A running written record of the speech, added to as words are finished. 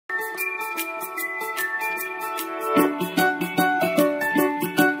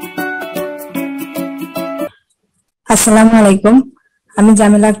আসসালামু আলাইকুম, আমি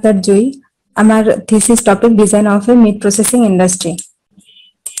জামিলা আক্তার জুই। আমার thesis topic design of A meet processing industry.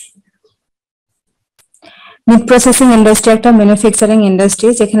 Meet processing industry একটা ম্যানুফ্যাকচারিং ইন্ডাস্ট্রি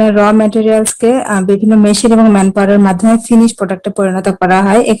যেখানে র ম্যাটেরিয়ালস কে বিভিন্ন মেশিন এবং ম্যান পাওয়ারের মাধ্যমে ফিনিশ প্রোডাক্টে পরিণত করা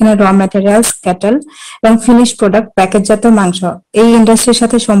হয়। এখানে র ম্যাটেরিয়ালস ক্যাটল এবং ফিনিশ প্রোডাক্ট প্যাকেজজাত মাংস। এই ইন্ডাস্ট্রির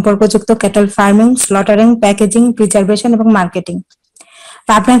সাথে সম্পর্কযুক্ত cattle farming, slaughtering, packaging, preservation এবং মার্কেটিং।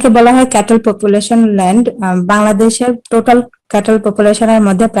 পাবনাকে বলা হয় ক্যাটল পপুলেশন ল্যান্ড। বাংলাদেশের টোটাল ক্যাটল পপুলেশনের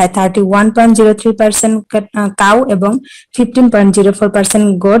মধ্যে প্রায় 31.03% কাউ এবং 15.04%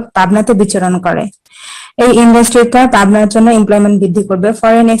 গোট পাবনাতে বিচরণ করে। এই ইন্ডাস্ট্রিটা পাবনার জন্য এমপ্লয়মেন্ট বৃদ্ধি করবে,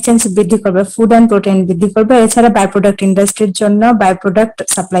 ফরেন এক্সচেঞ্জ বৃদ্ধি করবে, ফুড অ্যান্ড প্রোটিন বৃদ্ধি করবে, এছাড়া বাই প্রোডাক্ট ইন্ডাস্ট্রির জন্য বাই প্রোডাক্ট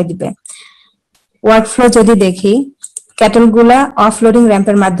সাপ্লাই দিবে। ওয়ার্কফ্লো যদি দেখি, ক্যাটল গুলা অফলোডিং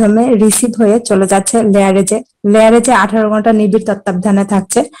র্যাম্পের মাধ্যমে রিসিভ হয়ে চলে যাচ্ছে লেয়ারেজে। 18 ঘন্টা নিবিড় তত্ত্বাবধানে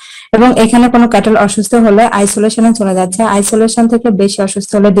থাকছে এবং এখানে কোনো ক্যাটল অসুস্থ হলে আইসোলেশনে চলে যাচ্ছে। আইসোলেশন থেকে বেশি অসুস্থ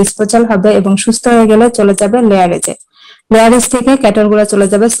হলে ডিসপোজাল হবে এবং সুস্থ হয়ে গেলে চলে যাবে লেয়ারেজে। লেয়ারেজ থেকে ক্যাটল গুলা চলে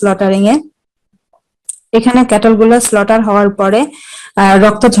যাবে স্লটারিং এ। এখানে ক্যাটল গুলো স্লটার হওয়ার পরে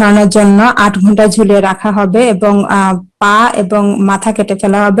রক্ত ঝরানোর জন্য 8 ঘন্টা ঝুলিয়ে রাখা হবে এবং পা এবং মাথা কেটে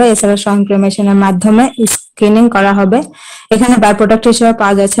ফেলা হবে। এছাড়া সংক্রিমেশনের মাধ্যমে স্কিনিং করা হবে। এখানে বাই প্রোডাক্ট হিসেবে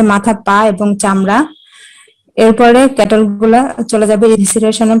পাওয়া যাচ্ছে মাথা, পা এবং চামড়া। এরপরে ক্যাটল গুলা চলে যাবে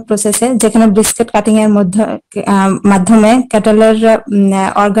ইনসিনেরেশন প্রসেসে, যেখানে ব্রিস্কেট কাটিং এর মাধ্যমে ক্যাটলের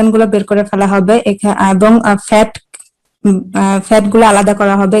অর্গান গুলো বের করে ফেলা হবে এবং ফ্যাট গুলো আলাদা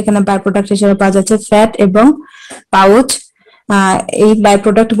করা হবে। এখানে বাই প্রোডাক্ট হিসেবে পাওয়া যাচ্ছে ফ্যাট এবং পাউচ। এই বাই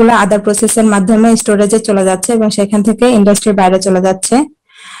প্রোডাক্ট গুলো আদার প্রসেসের মাধ্যমে স্টোরেজে চলে যাচ্ছে এবং সেখান থেকে ইন্ডাস্ট্রির বাইরে চলে যাচ্ছে।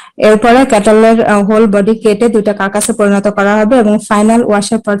 এরপরে ক্যাটলের হোল বডি কেটে 2টা কার্কাসে পরিণত করা হবে এবং ফাইনাল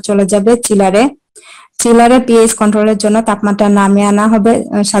ওয়াশের পর চলে যাবে চিলারে। চিলারে পিএইচ কন্ট্রোলের জন্য তাপমাত্রা নামিয়ে আনা হবে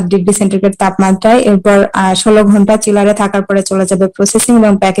 7 ডিগ্রি সেন্টিগ্রেড তাপমাত্রায়। এরপর 16 ঘন্টা চিলারে থাকার পরে চলে যাবে প্রসেসিং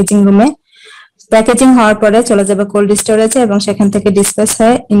এবং প্যাকেজিং রুমে। প্যাকেজিং হওয়ার পরে চলে যাবে কোল্ড স্টোরেজে এবং সেখান থেকে ডিসপ্যাচ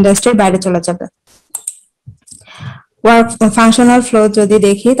হয়ে ইন্ডাস্ট্রির বাইরে চলে যাবে। ওয়ার্ক ফাংশনাল ফ্লো যদি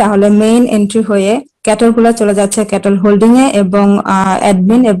দেখি, তাহলে মেইন এন্ট্রি হয়ে ক্যাটল গুলো চলে যাচ্ছে ক্যাটল হোল্ডিং এ এবং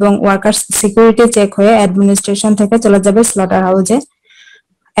অ্যাডমিন এবং ওয়ার্কার সিকিউরিটি চেক হয়ে অ্যাডমিনিস্ট্রেশন থেকে চলে যাবে স্লটার হাউসে।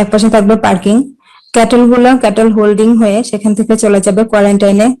 একপাশে থাকবে পার্কিং। ক্যাটল হোল্ডিং হয়ে সেখান থেকে চলে যাবে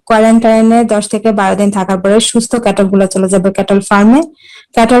কোয়ারেন্টাইনে 10 থেকে 12 দিন থাকার পরে সুস্থ ক্যাটল গুলো চলে যাবে ক্যাটল ফার্মে।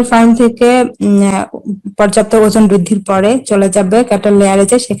 ক্যাটল ফার্ম থেকে পর্যাপ্ত ওজন বৃদ্ধির পরে চলে যাবে ক্যাটল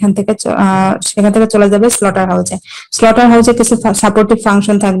লেয়ারেজে। সেখান থেকে চলে যাবে স্লটার হাউসে। স্লটার হাউসে কিছু সাপোর্টিভ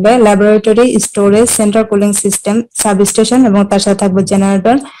ফাংশন থাকবে, laboratory, storage, central cooling system, substation এবং তার সাথে থাকবে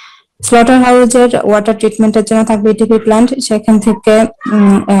জেনারেটর। স্লটার হাউসের ওয়াটার ট্রিটমেন্টের জন্য থাকবে ইটিপি প্ল্যান্ট। সেখান থেকে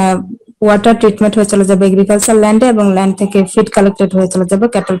ওয়াটার ট্রিটমেন্ট হয়ে চলে যাবে এগ্রিকালচার ল্যান্ডে এবং ল্যান্ড থেকে ফিড কালেক্টেড হয়ে চলে যাবে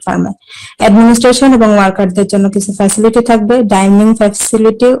ক্যাটল ফার্মে। অ্যাডমিনিস্ট্রেশন এবং ওয়ার্কারদের জন্য কিছু ফ্যাসিলিটি থাকবে, dining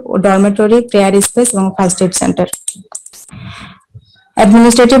facility, dormitory, prayer space এবং ফার্স্ট এড সেন্টার।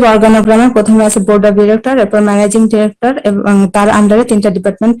 অ্যাডমিনিস্ট্রেটিভ অর্গানোগ্রামে প্রথমে আছে বোর্ড অফ ডিরেক্টর, এরপর ম্যানেজিং ডিরেক্টর এবং তার আন্ডারে 3টা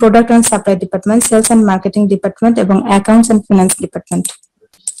department, product and supply department, sales and marketing department এবং অ্যাকাউন্টস এন্ড ফিনান্স ডিপার্টমেন্ট।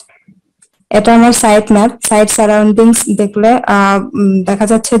 এটা আমার সাইট ম্যাপ। সাইট সারাউন্ডিংস দেখলে দেখা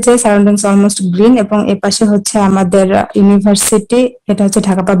যাচ্ছে যে সারাউন্ডিংস অলমোস্ট গ্রিন এবং এপাশে হচ্ছে আমাদের ইউনিভার্সিটি, এটা হচ্ছে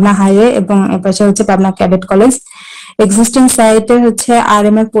ঢাকা পাবনা হাইওয়ে এবং এপাশে হচ্ছে পাবনা ক্যাডেট কলেজ। এক্সিস্টিং সাইটে হচ্ছে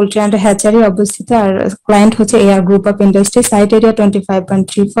আরএমএর পোল্ট্রি অ্যান্ড হ্যাচারি অবস্থিত আর ক্লায়েন্ট হচ্ছে AR group of industry. Site area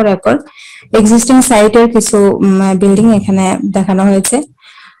 25.34 acre. Existing সাইটের কিছু বিল্ডিং এখানে দেখানো হয়েছে।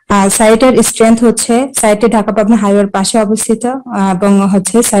 সাইটের স্ট্রেংথ হচ্ছে সাইটে ঢাকা পাবনা হাইওয়ের পাশে অবস্থিত এবং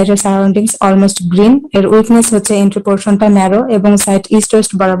হচ্ছে সাইটের সারাউন্ডিংস অলমোস্ট গ্রিন। এর উইকনেস হচ্ছে এন্ট্রি পোর্শনটা ন্যারো এবং সাইট ইস্ট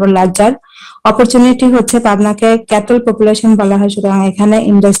ওয়েস্ট বরাবর লার্জার। অপরচুনিটি হচ্ছে পাবনাকে ক্যাটল পপুলেশন বলা হয়, সুতরাং এখানে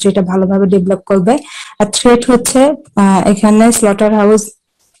ইন্ডাস্ট্রিটা ভালোভাবে ডেভেলপ করবে। আর থ্রেট হচ্ছে এখানে স্লটার হাউস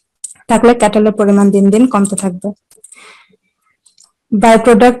থাকলে ক্যাটলের পরিমাণ দিন দিন কমতে থাকবে। বাই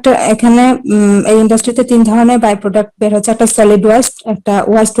প্রোডাক্ট এখানে এই ইন্ডাস্ট্রিতে 3 ধরনের বাই প্রোডাক্ট বের হচ্ছে, একটা সলিড ওয়েস্ট, একটা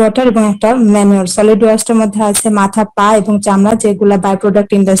ওয়েস্ট ওয়াটার এবং একটা ম্যানুয়াল। সলিড ওয়েস্টের মধ্যে আছে মাথা, পা এবং চামড়া, যেগুলা বাই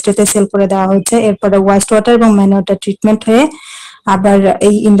প্রোডাক্ট ইন্ডাস্ট্রিতে সেল করে দেওয়া হচ্ছে। এরপরে ওয়েস্ট ওয়াটার এবং ম্যানুয়ালটা ট্রিটমেন্ট হয়ে আবার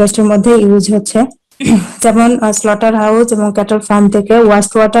এই ইন্ডাস্ট্রির মধ্যে ইউজ হচ্ছে। যেমন স্লটার হাউস এবং ক্যাটল ফার্ম থেকে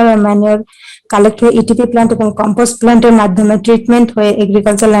ওয়েস্ট ওয়াটার আর ম্যানুয়াল কালেক্ট হয়ে ইটিপি প্ল্যান্ট এবং কম্পোস্ট প্ল্যান্টের মাধ্যমে ট্রিটমেন্ট হয়ে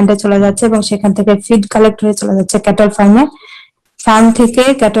এগ্রিকালচার ল্যান্ডে চলে যাচ্ছে এবং সেখান থেকে ফিড কালেক্ট হয়ে চলে যাচ্ছে ক্যাটল ফার্মে। ফার্ম থেকে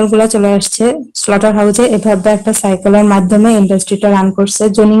ক্যাটল গুলা চলে আসছে স্লটার হাউসে। এভাবে একটা সাইকেলের মাধ্যমে ইন্ডাস্ট্রিটা রান করছে।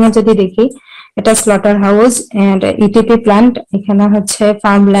 জোনিং এ যদি দেখি, এটা slaughter house and ETP plant, এখানে হচ্ছে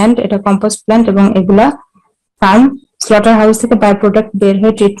ফার্ম ল্যান্ড, এটা কম্পোস্ট প্ল্যান্ট এবং এগুলা ফার্ম। স্লটার হাউস থেকে বাই প্রোডাক্ট বের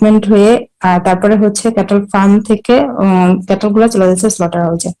হয়ে ট্রিটমেন্ট হয়ে তারপরে হচ্ছে ক্যাটল ফার্ম থেকে ক্যাটল গুলো চলে যাচ্ছে স্লটার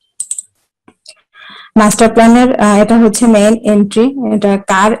হাউসে। মাস্টার প্ল্যানের এটা হচ্ছে মেইন এন্ট্রি, এটা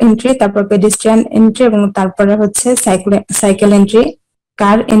কার এন্ট্রি, তারপর পেডিস্ট্রিয়ান এন্ট্রি এবং তারপরে হচ্ছে সাইকেল এন্ট্রি।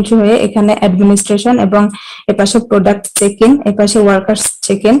 কার এন্ট্রি হয়ে এখানে অ্যাডমিনিস্ট্রেশন এবং এপাশে প্রোডাক্ট চেক ইন, এপাশে workers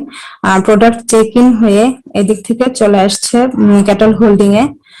check in. Product check in হয়ে এদিক থেকে চলে আসছে ক্যাটল হোল্ডিং এ।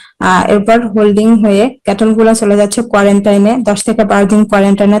 এরপর হোল্ডিং হয়ে ক্যাটল গুলা চলে যাচ্ছে কোয়ারেন্টাইনে, 10 থেকে 12 দিন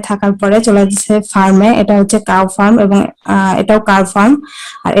কোয়ারেন্টাইনে থাকার পরে চলে যাচ্ছে ফার্মে। এটা হচ্ছে কাউ ফার্ম এবং এটাও কাউ ফার্ম,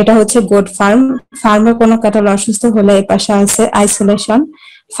 আর এটা হচ্ছে গোট ফার্ম। ফার্মে কোনো ক্যাটল অসুস্থ হলে এই পাশে আছে আইসোলেশন।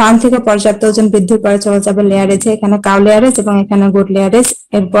 ফার্ম থেকে পর্যাপ্ত ওজন বৃদ্ধির পরে চলে যাবে লেয়ারেজে, এখানে কাউ লেয়ারেজ এবং এখানে গোট লেয়ারেজ।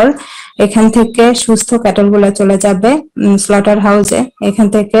 এরপর এখান থেকে সুস্থ ক্যাটল গুলা চলে যাবে স্লটার হাউসে। এখান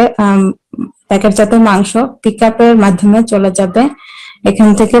থেকে প্যাকেটজাত মাংস পিক আপের মাধ্যমে চলে যাবে। এখান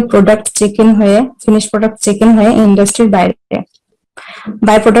থেকে প্রোডাক্ট চেক ইন হয়ে ফিনিশ প্রোডাক্ট চেক ইন হয়ে ইন্ডাস্ট্রির বাইরে।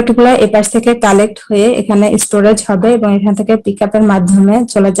 বাই প্রোডাক্ট গুলো এপাশ থেকে কালেক্ট হয়ে এখানে স্টোরেজ হবে এবং এখান থেকে পিক আপের মাধ্যমে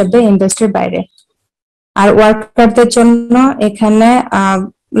চলে যাবে ইন্ডাস্ট্রির বাইরে। আর ওয়ার্কারদের জন্য এখানে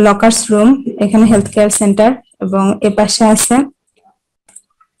লকার্স রুম, এখানে হেলথ কেয়ার সেন্টার এবং এপাশে আছে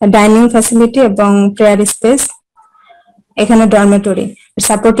ডাইনিং ফ্যাসিলিটি এবং প্রেয়ার স্পেস। এখানে ডরমেটরি।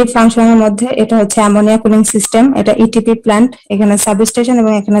 সাপোর্টিভ ফাংশনের মধ্যে এটা হচ্ছে অ্যামোনিয়া কুলিং সিস্টেম, এটা ইটিপি প্ল্যান্ট, এখানে সাবস্টেশন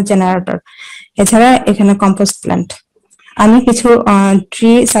এবং এখানে জেনারেটর, এছাড়া এখানে কম্পোস্ট প্ল্যান্ট। আমি কিছু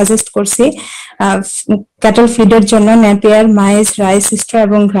ট্রি সাজেস্ট করছি ক্যাটল ফিডের জন্য, নেপিয়ার, মাইস, রাইস স্ট্র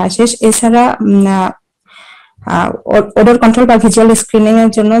এবং গ্রাসেস। এছাড়া ওডর কন্ট্রোল বা ভিজুয়াল স্ক্রিনিং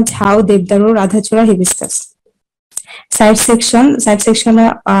এর জন্য ঝাউ, দেবদারু, রাধাচূড়া, হিবিস্কাস। সাইড সেকশনে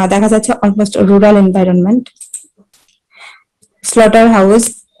দেখা যাচ্ছে almost rural environment. Slaughter house,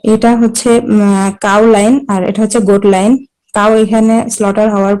 এটা হচ্ছে কাউ লাইন আর এটা হচ্ছে গোট লাইন। কাউ এখানে স্লটার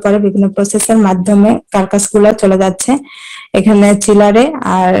হওয়ার পরে বিভিন্ন প্রসেসের মাধ্যমে কার্কাস গুলো চলে যাচ্ছে এখানে চিলারে,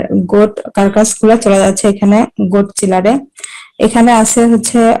 আর গোট কার্কাস গুলো চলে যাচ্ছে এখানে গোট চিলারে। এখানে আছে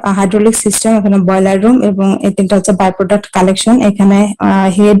হচ্ছে হাইড্রোলিক সিস্টেম, এখানে বয়লার রুম এবং এই তিনটা হচ্ছে বাই প্রোডাক্ট কালেকশন। এখানে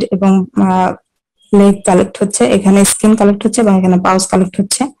হেড এবং লেগ কালেক্ট হচ্ছে, এখানে স্কিন কালেক্ট হচ্ছে এবং এখানে পাউচ কালেক্ট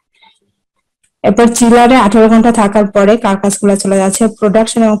হচ্ছে। এরপর চিলারে 18 ঘন্টা থাকার পরে কার্কাস গুলো চলে যাচ্ছে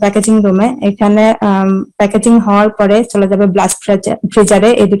প্রোডাকশন এবং প্যাকেজিং রুমে। এখানে প্যাকেজিং হওয়ার পরে চলে যাবে ব্লাস্ট ফ্রিজারে।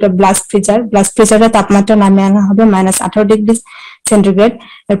 এই দুটো ব্লাস্ট ফ্রিজারে তাপমাত্রা নামিয়ে আনা হবে -18°C।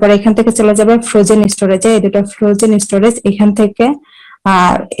 এরপর এখান থেকে চলে যাবে ফ্রোজেন স্টোরেজে, এই দুটো ফ্রোজেন স্টোরেজ। এখান থেকে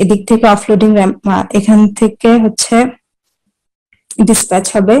এদিক থেকে অফলোডিং এখান থেকে হচ্ছে ডিসপ্যাচ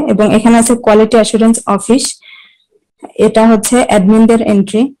হবে এবং এখানে আছে কোয়ালিটি অ্যাসুরেন্স অফিস, এটা হচ্ছে অ্যাডমিনদের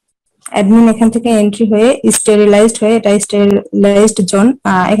এন্ট্রি। অ্যাডমিন এখান থেকে এন্ট্রি হয়ে স্টেরিলাইজড হয়ে, এটা স্টেরিলাইজড জোন,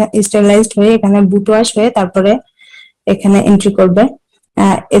 স্টেরিলাইজড হয়ে এখানে বুট ওয়াশ হয়ে তারপরে এখানে এন্ট্রি করবে।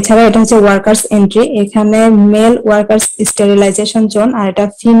 এছাড়া এটা হচ্ছে ওয়ার্কার্স এন্ট্রি, এখানে মেল ওয়ার্কার্স স্টেরিলাইজেশন জোন আর এটা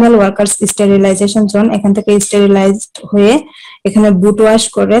ফিমেল ওয়ার্কার্স স্টেরিলাইজেশন জোন। এখান থেকে স্টেরিলাইজড হয়ে এখানে বুট ওয়াশ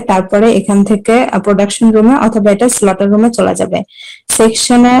করে তারপরে এখান থেকে প্রোডাকশন রুমে অথবা এটা স্লটার রুমে চলে যাবে।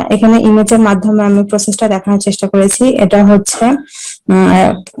 সেকশনে এখানে ইমেজের মাধ্যমে আমি প্রসেসটা দেখানোর চেষ্টা করেছি। এটা হচ্ছে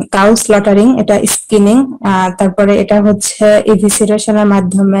কাউ স্লটারিং, এটা স্কিনিং, তারপরে এটা হচ্ছে ইভিসিরেশনের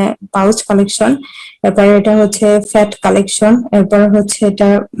মাধ্যমে পাউচ কালেকশন, এরপরে এটা হচ্ছে ফ্যাট কালেকশন, এরপরে হচ্ছে এটা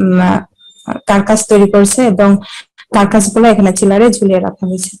কার্কাস তৈরি করছে এবং কার্কাস গুলো এখানে চিলারে ঝুলিয়ে রাখা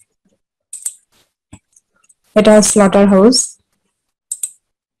হয়েছে। এটা স্লটার হাউস।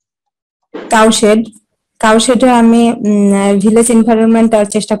 কাউশেডে আমি ভিলেজ এনভায়রনমেন্ট আর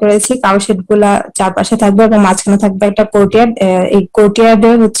চেষ্টা করেছি। কাউশেড গুলা চারপাশে থাকবে এবং মাঝখানে থাকবে একটা কোর্টইয়ার্ড। এই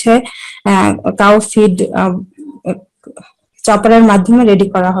কোর্টইয়ার্ডে হচ্ছে কাউ ফিড চপারের মাধ্যমে রেডি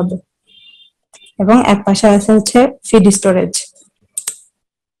করা হবে এবং এক পাশে আছে হচ্ছে ফিড স্টোরেজ।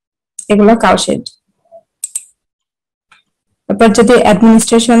 এগুলো কাউশেড। এরপর যদি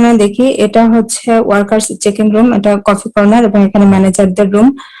অ্যাডমিনিস্ট্রেশনে দেখি, এটা হচ্ছে ওয়ার্কার্স চেকিং রুম, এটা কফি কর্নার এবং এখানে ম্যানেজারদের রুম।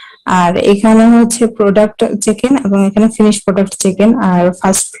 আর এখানে হচ্ছে প্রোডাক্ট চেক ইন এবং এখানে finish product check in. R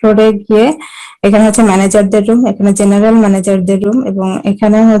first ফ্লোরে গিয়ে এখানে হচ্ছে ম্যানেজারদের রুম, এখানে জেনারেল ম্যানেজারদের রুম এবং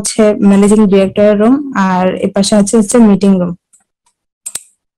এখানে হচ্ছে ম্যানেজিং ডিরেক্টরের রুম, আর এপাশে হচ্ছে মিটিং রুম।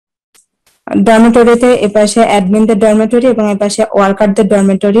 ডরমেটরিতে এপাশে অ্যাডমিনদের ডরমেটরি এবং এপাশে ওয়ার্কারদের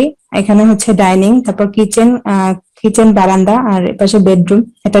ডরমেটরি। এখানে হচ্ছে ডাইনিং, তারপর কিচেন বারান্দা, আর এপাশে বেডরুম।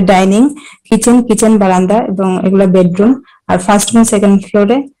 এটা ডাইনিং, কিচেন বারান্দা এবং এগুলো বেডরুম। আর ফার্স্ট এবং সেকেন্ড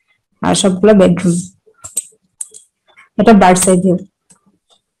ফ্লোরে আর সবগুলো বেডরুম। এটা বার্ড সাই ভিউ।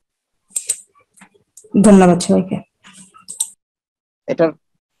 ধন্যবাদ সবাইকে। এটার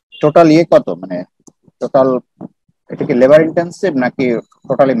টোটাল কত, মানে টোটাল এটা কি লেবার ইন্টেন্সিভ নাকি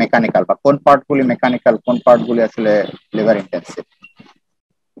টোটালি মেকানিক্যাল, বা কোন পার্ট গুলি মেকানিক্যাল কোন পার্ট গুলি আসলে লেবার ইন্টেন্সিভ?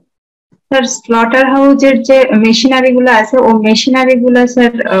 স্যার স্লটার হাউসের যে মেশিনারি গুলো আছে ও মেশিনারি গুলো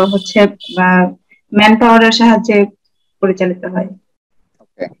স্যার হচ্ছে ম্যান পাওয়ারের সাহায্যে পরিচালিত হয়।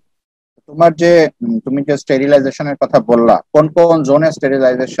 ওকে, তোমার যে তুমি যে স্টেরিলাইজেশনের কথা বললা, কোন কোন জোনে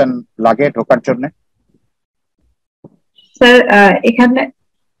স্টেরিলাইজেশন লাগে ঢোকার জন্য? স্যার এখানে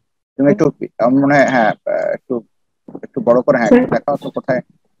তুমি একটু আমার মনে হয়, হ্যাঁ, একটু একটু বড় করে হ্যাঁ স্যার একটু দেখাও তো কোথায়।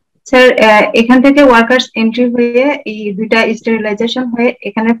 স্যার এখান থেকে ওয়ার্কার্স এন্ট্রি হয়ে এই দুইটা স্টেরিলাইজেশন হয়ে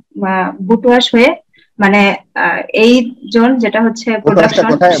এখানে বুট ওয়াশ হয়ে মানে এই জোন যেটা হচ্ছে বোটাসটা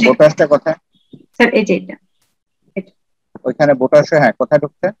প্রোডাকশন। কোথায়, বোটাসটা কোথায়? স্যার এই যে এটা ওইখানে বোটাস, হ্যাঁ, কোথায়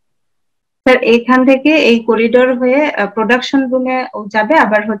ঢুকছে? স্যার এখান থেকে এই করিডোর হয়ে প্রোডাকশন রুমে যাবে,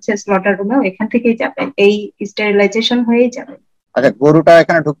 আবার হচ্ছে স্লটার রুমেও এখান থেকেই যাবে, এই স্টেরিলাইজেশন হয়েই যাবে। আচ্ছা, গরুটা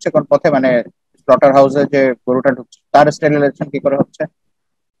এখানে ঢুকছে কোন পথে, মানে স্লটার হাউসে যে গরুটা ঢুকছে তার স্টেরিলাইজেশন কি করে হচ্ছে?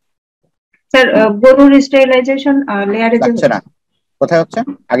 স্যার গরুর স্টেরিলাইজেশন লেয়ারে যে লাগছে না, হচ্ছে। কোথায় হচ্ছে?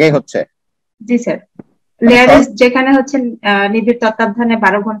 আগেই হচ্ছে? জি স্যার, মানে লেয়ারে যেখানে হচ্ছে নিবিড় তত্ত্বাবধানে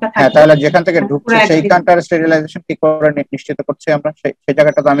 12 ঘন্টা হ্যাঁ, থাকবে। তাহলে যেখান থেকে ঢুকছে পুরো একদিন। সেইখানটার স্টেরিলাইজেশন কি করে নিশ্চিত করছি আমরা? সেই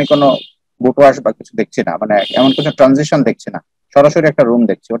জায়গাটা তো আমি কোনো বুট ওয়াশ বা কিছু দেখছি না, মানে এমন কোনো ট্রানজিশন দেখছি না, সরাসরি একটা রুম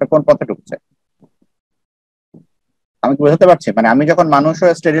দেখছি। ওটা কোন পথে ঢুকছে আমি কি বোঝাতে পারছি? মানে আমি যখন মানুষ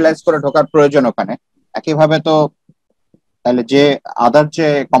হয়ে স্টেরিলাইজ করে ঢোকার প্রয়োজন ওখানে, একইভাবে তো তাহলে যে আদার যে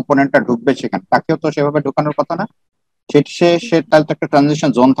কম্পোনেন্টটা ঢুকবে সেখানে তাকেও তো সেভাবে ঢোকানোর কথা না? সে তাহলে তো একটা ট্রানজিশন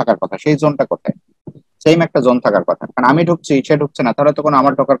জোন থাকার কথা, সেই জোনটা কোথায়? সেম একটা জোন থাকার কথা, কারণ আমি ঢুকছি সে ঢুকছে না, তাহলে তো কোনো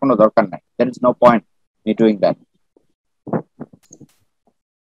আমার ঢোকার কোনো দরকার নাই। There is no point me doing that.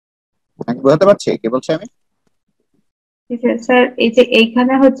 আমি বোঝাতে পারছি কি বলছি আমি? স্যার এই যে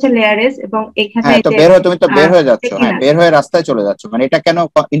এইখানে হচ্ছে লেয়ারেস এবং এইখানে হ্যাঁ, এই তো যে বের হয়ে তুমি তো বের হয়ে যাচ্ছ, হ্যাঁ, টেকিনাস। বের হয়ে রাস্তায় চলে যাচ্ছ, মানে এটা কেন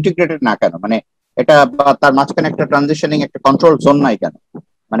ইন্টিগ্রেটেড না কেন? মানে এটা বা তার মাঝখানে একটা ট্রানজিশনিং একটা কন্ট্রোল জোন নাই কেন?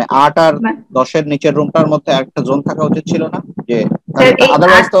 মানে 8 আর 10-এর নিচের রুমটার মধ্যে একটা জোন থাকা উচিত ছিল না যে? তাহলে স্যার এই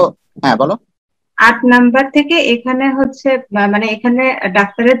আদারওয়াইজ তো, হ্যাঁ বলো। 8 নাম্বার থেকে এখানে হচ্ছে মানে এখানে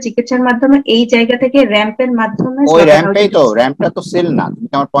ডাক্তারের চিকিৎসার মাধ্যমে এই জায়গা থেকে র্যাম্পের মাধ্যমে ওই স্লটার হাউসে র্যাম্পটাই তো, ঢুকছে। র্যাম্পটা তো সিল না, তুমি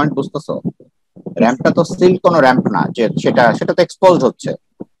কি আমার পয়েন্ট বুঝতেছো? জি র্যাম্পটা স্যার। তো সিল কোনো র্যাম্প না যে সেটা সেটা তো এক্সপোজড হচ্ছে।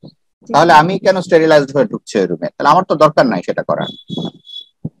 জি তাহলে স্যার। আমি কেন স্টেরিলাইজড হয়ে ঢুকছি ওই রুমে? তাহলে আমার তো দরকার নাই সেটা করার,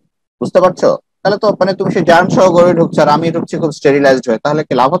 বুঝতে পারছো? তাহলে তো মানে তুমি সে জার্ম সহ গড়ে ঢুকছো আর আমি ঢুকছি খুব স্টেরিলাইজড হয়ে, তাহলে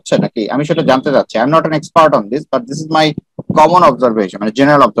কি লাভ হচ্ছে নাকি? আমি সেটা জানতে চাচ্ছি। I am not an expert on this, but this is my common observation, মানে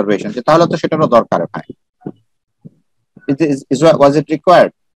জেনারেল অবজারভেশন, যে তাহলে তো সেটারও দরকার ভাই। ওয়াজ ইট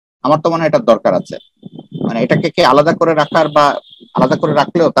রিকোয়ার্ড? আমার তো মনে হয় এটার দরকার আছে। মানে এটাকে কি আলাদা করে রাখার বা আলাদা করে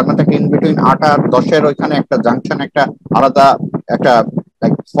রাখলেও তার মধ্যে ইন বিটুইন 8 আর 10-এর ওইখানে একটা জাংশন, একটা আলাদা একটা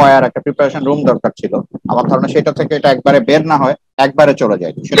ফয়ার, একটা প্রিপারেশন রুম দরকার ছিল। আমার ধারণা সেটা থেকে এটা একবারে বের না হয়, একবারে চলে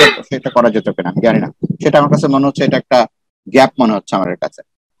যায়, সেটা সেটা করা যেতে পারে, আমি জানি না। সেটা আমার কাছে মনে হচ্ছে এটা একটা গ্যাপ মনে হচ্ছে আমার কাছে।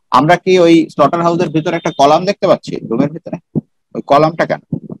 আমরা কি ওই স্লটার হাউসের ভিতরে একটা কলাম দেখতে পাচ্ছি রুমের ভিতরে? ওই কলামটা কেন?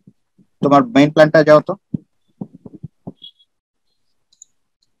 তোমার মেইন প্ল্যানটা যাও তো।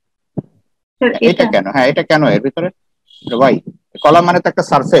 স্যার এটা এটা কেন, হ্যাঁ এটা কেন এর ভিতরে? ভাই, কলাম মানে তো একটা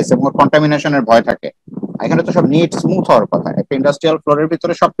সারফেস এবং কন্টামিনেশনের ভয় থাকে। এখানে তো সব নিট স্মুথ হওয়ার কথা, একটা ইন্ডাস্ট্রিয়াল ফ্লোরের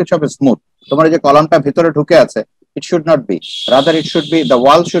ভিতরে সবকিছু হবে স্মুথ। তোমার এই যে কলামটা ভিতরে ঢুকে আছে, it should not be, rather it should be the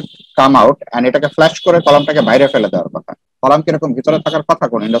wall should come out and এটাকে ফ্ল্যাশ করে কলামটাকে বাইরে ফেলে দেওয়ার কথা। কলাম কিরকম ভিতরে থাকার কথা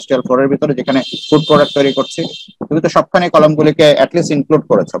কোন ইন্ডাস্ট্রিয়াল ফ্লোরের ভিতরে যেখানে ফুড প্রোডাক্ট তৈরি করছি? তুমি তো সবখানে কলামগুলিকে অ্যাটলিস্ট ইনক্লুড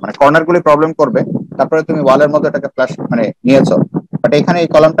করেছো, মানে কর্নার গুলি প্রবলেম করবে, তারপরে তুমি ওয়ালের মধ্যে এটাকে ফ্ল্যাশ মানে নিয়েছো। বাট এখানে এই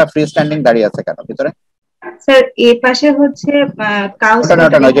কলামটা ফ্রি স্ট্যান্ডিং দাঁড়িয়ে আছে কেন ভিতরে? স্যার এই পাশে হচ্ছে কাউ ওটা না,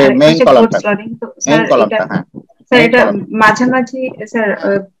 ওটা স্লটারিং নয়, যে আর এই মেইন পাশে গোট কলামটা, স্লটারিং, তো মেইন স্যার এটা কলামটা, হ্যাঁ, স্যার মেইন এটা কলামটা। মাঝামাঝি স্যার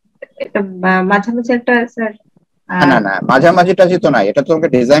এটা মাঝামাঝি একটা স্যার না না না, মাঝামাঝি টাঝি তো নাই, এটা তোমাকে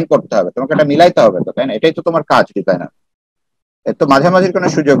ডিজাইন করতে হবে, তোমাকে এটা মিলাইতে হবে তো, তাই না? এটাই তো তোমার কাজ ডিজাইনার। এর তো মাঝামাঝির কোনো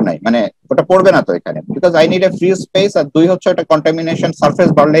সুযোগ নাই, মানে ওটা পড়বে না তো এখানে, because I need a free space, আর দুই হচ্ছে ওটা কন্টামিনেশন সারফেস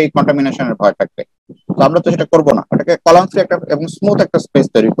বাড়লে এই কন্টামিনেশনের ভয় থাকবে। তো আমরা তো সেটা করবো না, ওটাকে কলাম ফ্রি একটা এবং স্মুথ একটা স্পেস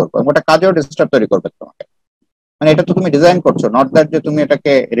তৈরি করবো, এবং ওটা কাজেও ডিস্টার্ব তৈরি করবে তোমাকে। মানে এটা তো তুমি ডিজাইন করছো, নট দ্যাট যে তুমি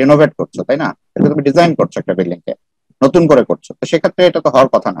এটাকে রিনোভেট করছো, তাই না? এটা তুমি ডিজাইন করছো একটা বিল্ডিং কে, নতুন করে করছো, তো সেক্ষেত্রে এটা তো হওয়ার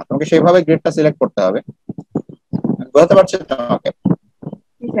কথা না, তোমাকে সেইভাবে গ্রিডটা সিলেক্ট করতে হবে। বুঝতে পারছো তোমাকে?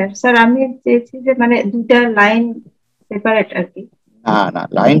 জি স্যার। স্যার আমি চেয়েছি যে মানে দুটা লাইন সেপারেট আর কি। না না,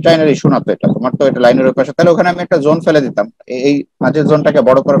 লাইন টাইনের ইস্যু না তো এটা, তোমার তো এটা লাইনের ওই পাশে, তাহলে ওখানে আমি একটা জোন ফেলে দিতাম, এই মাঝের জোনটাকে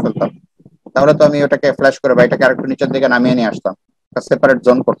বড় করে ফেলতাম, তাহলে তো আমি ওটাকে ফ্ল্যাশ করে বা এটাকে আরেকটু নিচের দিকে নামিয়ে নিয়ে আসতাম, সেপারেট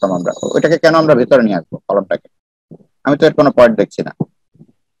জোন করতাম আমরা। ওইটাকে কেন আমরা ভিতরে নিয়ে আসবো কলমটাকে? আমি তো এর কোনো পয়েন্ট দেখছি না।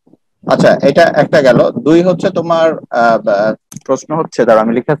 আচ্ছা, এটা একটা গেল। দুই হচ্ছে তোমার প্রশ্ন হচ্ছে, দাঁড়া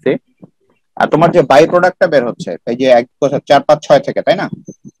আমি লিখেছি, আর তোমার যে বাই প্রোডাক্টটা বের হচ্ছে এই যে 4 5 6 থেকে, তাই না?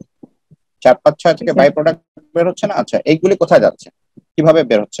 4 5 6 জি থেকে স্যার। বাই প্রোডাক্ট বের হচ্ছে না? আচ্ছা, এইগুলি কোথায় যাচ্ছে, কিভাবে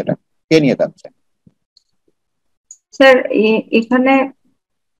বের হচ্ছে, এটা কে নিয়ে যাচ্ছে? স্যার এখানে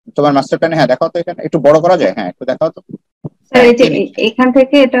তোমার মাস্টার প্ল্যানে, হ্যাঁ দেখাও তো, এখানে একটু বড় করা যায়, হ্যাঁ একটু দেখাও তো। স্যার এই যে এখান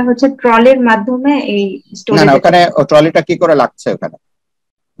থেকে এটা হচ্ছে ট্রলির মাধ্যমে এই না স্টোরেজ। না, ওখানে ট্রলিটা কি করে লাগছে ওখানে?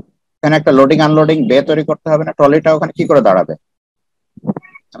 এখানে একটা লোডিং আনলোডিং বে তৈরি করতে হবে না? ট্রলিটা ওখানে কি করে দাঁড়াবে?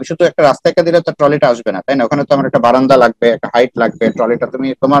 আমি শুধু একটা রাস্তাকে দিলে তো ট্রলিটা আসবে না, তাই না? ওখানে তো আমার একটা বারান্দা লাগবে, একটা হাইট লাগবে। ট্রলিটা তুমি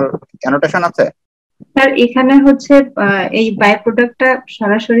তোমার অ্যানোটেশন আছে? স্যার এখানে হচ্ছে এই বাই প্রোডাক্টটা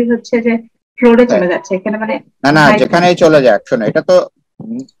সরাসরি হচ্ছে যে ফ্লোরে চলে যাচ্ছে এখানে, মানে না না, যেখানেই চলে যায়, শোনো এটা তো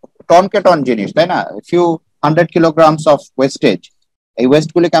টন কে টন জিনিস, তাই না? Few 100 kilograms of wastage. এই ওয়েস্ট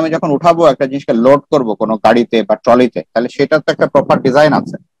গুলিকে আমি যখন উঠাবো, একটা জিনিসকে লোড করব কোনো গাড়িতে বা ট্রলিতে, তাহলে সেটার তো একটা প্রপার ডিজাইন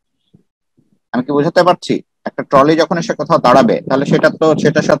আছে। আমি কি বোঝাতে পারছি? একটা ট্রলি যখন এসে কোথাও দাঁড়াবে, তাহলে সেটা তো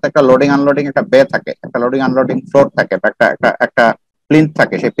সেটার সাথে একটা লোডিং আনলোডিং একটা বে থাকে, একটা লোডিং আনলোডিং ফ্লোর থাকে, বা একটা একটা একটা প্লিন্থ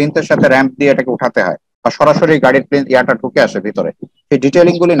থাকে। সেই প্লিন্থের সাথে র্যাম্প দিয়ে এটাকে উঠাতে হয়, বা সরাসরি গাড়ির প্লিন্থ ইয়াটা ঢুকে আসে ভিতরে। সেই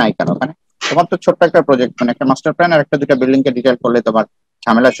ডিটেইলিং গুলি নাই কেন ওখানে? তোমার তো ছোট্ট একটা প্রজেক্ট, মানে একটা মাস্টার প্ল্যান আর একটা দুটা বিল্ডিং কে ডিটেইল করলে তোমার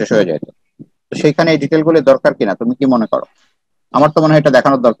ঝামেলা শেষ হয়ে যায়। তো সেইখানে এই ডিটেইল গুলি দরকার কিনা, তুমি কি মনে করো? আমার তো মনে হয় এটা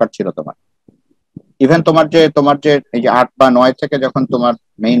দেখানোর দরকার ছিল তোমার। ইভেন তোমার যে এই যে 8 বা 9 থেকে যখন তোমার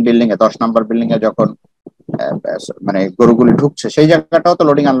মেইন বিল্ডিং এ 10 নম্বর বিল্ডিং এ যখন মানে গরুগুলি ঢুকছে, সেই জায়গাটাও তো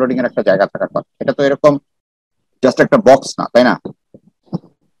লোডিং আনলোডিং এর একটা জায়গা থাকার কথা। এটা তো এরকম জাস্ট একটা বক্স না, তাই না?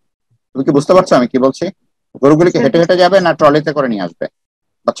 তুমি কি বুঝতে পারছো আমি কি বলছি? গরুগুলিকে হেঁটে হেঁটে যাবে না ট্রলিতে করে নিয়ে আসবে?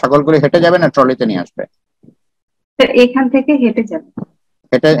 বা ছাগলগুলি হেঁটে যাবে না ট্রলিতে নিয়ে আসবে? এখান থেকে হেঁটে যাবে।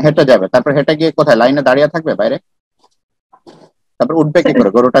 হেঁটে হেঁটে যাবে, তারপর হেঁটে গিয়ে কোথায় লাইনে দাঁড়িয়ে থাকবে বাইরে? তারপর উঠবে কি করে?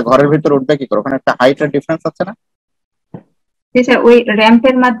 গরুটা ঘরের ভিতর উঠবে কি করে? ওখানে একটা হাইটের ডিফারেন্স আছে না? স্যার ওই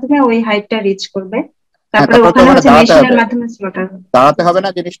র্যাম্পের মাধ্যমে ওই হাইটটা রিচ করবে, হ্যাঁ, তারপরে তারপর তো ওখানে ওখানে হচ্ছে দাঁড়াতে মেশিনের হবে। মাধ্যমে স্লটার হবে। দাঁড়াতে হবে না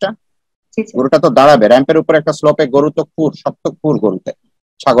জিনিসটা? জি স্যার। গরুটা তো দাঁড়াবে র্যাম্পের উপরে একটা স্লোপে। গরু তো খুর, শক্ত খুর গরুতে,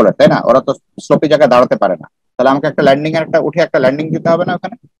 ছাগলের, তাই না? ওরা তো স্লোপি জায়গায় দাঁড়াতে পারে না। তাহলে আমাকে একটা ল্যান্ডিং এর একটা উঠে একটা ল্যান্ডিং দিতে হবে না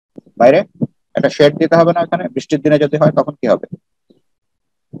ওখানে বাইরে? একটা শেড দিতে হবে না ওখানে? বৃষ্টির দিনে যদি হয় তখন কি হবে?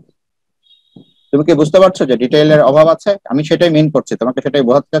 তুমি কি বুঝতে পারছো যে ডিটেইলের অভাব আছে? আমি সেটাই মেইন করছি, তোমাকে সেটাই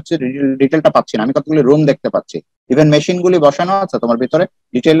বোঝাতে চাচ্ছি। ডিটেইলটা পাচ্ছি না। আমি কতগুলি রুম দেখতে পাচ্ছি, ইভেন মেশিন গুলি বসানো আছে তোমার ভিতরে।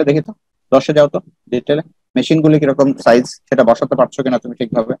 ডিটেইলে দেখি তো, 10-এ যাও তো ডিটেইলে। মেশিন গুলি কিরকম সাইজ সেটা বসাতে পারছো কিনা তুমি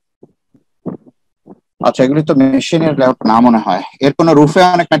ঠিকভাবে? আচ্ছা, এগুলি তো মেশিনের লেআউট না মনে হয়। এর কোনো রুফে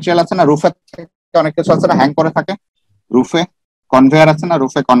অনেক ম্যাটেরিয়াল আছে না? রুফে থেকে অনেক কিছু আছে না, হ্যাং করে থাকে রুফে? কনভেয়ার আছে না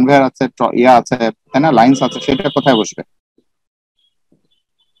রুফে? কনভেয়ার আছে, ইয়া আছে, তাই না? লাইন্স আছে। সেটা কোথায় বসবে?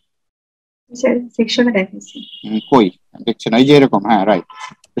 স্যার সেকশনে দেখাচ্ছি। কই দেখছি না। এই যে এরকম, হ্যাঁ রাইট।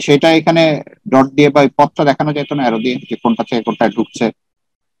 সেটা এখানে ডট দিয়ে বা পথটা দেখানো যেত না অ্যারো দিয়ে, যে কোনটা থেকে কোনটায় ঢুকছে,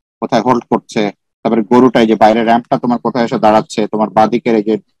 কোথায় হোল্ড করছে। তারপরে গরুটাই যে বাইরে র্যাম্পটা তোমার কোথায় এসে দাঁড়াচ্ছে, তোমার বাঁদিকের এই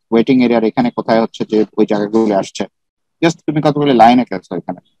যে ওয়েটিং এরিয়ার এখানে কোথায় হচ্ছে যে ওই জায়গাগুলো আসছে। জাস্ট তুমি কতগুলো লাইন এঁকেছো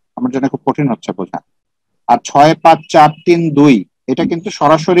এখানে, আমার জন্য খুব কঠিন হচ্ছে বোঝা। আর 6, 5, 4, 3, 2 এটা কিন্তু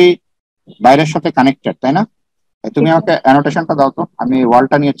সরাসরি বাইরের সাথে কানেক্টেড, তাই না? তুমি আমাকে অ্যানোটেশনটা দাও তো, আমি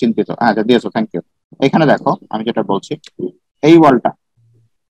ওয়ালটা নিয়ে চিন্তিত। হ্যাঁ দিয়েছো, থ্যাংক ইউ। এখানে দেখো আমি যেটা বলছি, এই ওয়ালটা,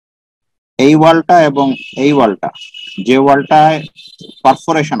 এই ওয়ালটা এবং এই ওয়ালটা, যে ওয়ালটায়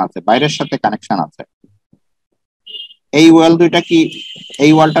পারফোরেশন আছে, বাইরের সাথে কানেকশন আছে, এই ওয়াল দুইটা কি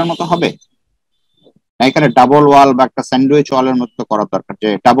এই ওয়ালটার মতো হবে? না এখানে ডাবল ওয়াল বা একটা স্যান্ডউইচ ওয়ালের মতো করার দরকার, যে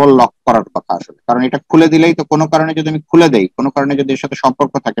ডাবল লক করার কথা আসলে? কারণ এটা খুলে দিলেই তো, কোনো কারণে যদি আমি খুলে দেই, কোনো কারণে যদি এর সাথে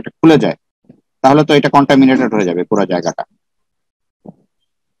সম্পর্ক থাকে, এটা খুলে যায়, তাহলে তো এটা কন্টামিনেটেড হয়ে যাবে পুরো জায়গাটা,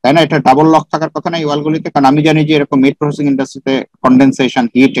 তাই না? এটা ডাবল লক থাকার কথা না এই ওয়ালগুলিতে? কারণ আমি জানি যে এরকম মিট প্রসেসিং ইন্ডাস্ট্রিতে কন্ডেনসেশন,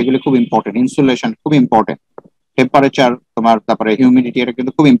 হিট এগুলি খুব ইম্পর্টেন্ট, ইনসুলেশন খুব ইম্পর্টেন্ট, টেম্পারেচার তোমার, তারপরে হিউমিডিটি, এটা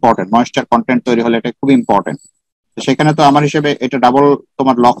কিন্তু খুব ইম্পর্টেন্ট, ময়েশ্চার কন্টেন্ট তৈরি হলে এটা খুব ইম্পর্টেন্ট। সেখানে তো আমার হিসেবে এটা ডাবল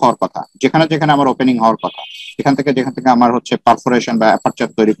তোমার লক হওয়ার কথা, যেখানে যেখানে আমার ওপেনিং হওয়ার কথা, যেখান থেকে আমার হচ্ছে পারফোরেশন বা অ্যাপারচার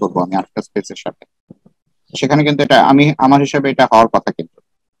তৈরি করবো আমি আরেকটা স্পেসের সাথে, সেখানে কিন্তু এটা আমি আমার হিসেবে এটা হওয়ার কথা। কিন্তু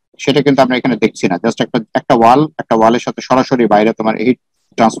সেটা কিন্তু আমরা এখানে দেখছি না। জাস্ট একটা ওয়ালের সাথে সরাসরি বাইরে তোমার হিট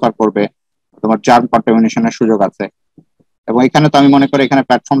ট্রান্সফার করবে, তোমার জার্ম কন্টামিনেশনের সুযোগ আছে। এবং এখানে তো আমি মনে করি এখানে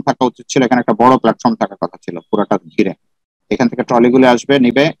প্ল্যাটফর্ম থাকা উচিত ছিল, এখানে একটা বড় প্ল্যাটফর্ম থাকার কথা ছিল পুরোটা ঘিরে। এখান থেকে ট্রলিগুলো আসবে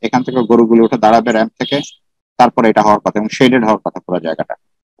নিবে, এখান থেকে গরুগুলো উঠে দাঁড়াবে র্যাম্প থেকে, তারপরে এটা হওয়ার কথা এবং শেডেড হওয়ার কথা পুরো জায়গাটা।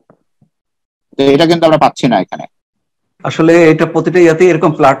 তো এটা কিন্তু আমরা পাচ্ছি না এখানে। আসলে এটা প্রতিটা ইয়াতে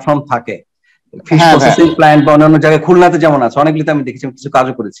এরকম প্ল্যাটফর্ম থাকে। ফিশ হ্যাঁ প্রসেসিং প্ল্যান্ট বা অন্যান্য জায়গায়, খুলনাতে যেমন আছে, অনেকগুলিতে আমি দেখেছি, কিছু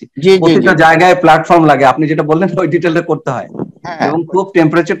কাজও করেছি। জি জি জি, প্রতিটা জায়গায় প্ল্যাটফর্ম লাগে, আপনি যেটা বললেন ওই ডিটেলটা করতে হয়। হ্যাঁ এবং খুব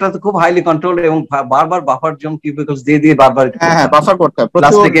টেম্পারেচারটা তো খুব হাইলি কন্ট্রোল, এবং বারবার বাফার জোন কিউবিকলস দিয়ে দিয়ে বারবার হ্যাঁ হ্যাঁ, বাফার করতে হয় প্রচুর।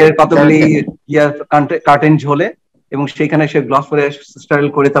 প্লাস্টিকের কতগুলি ইয়ার কার্টেন ঝোলে, এবং সেইখানে সে গ্লাস পরে স্টাইল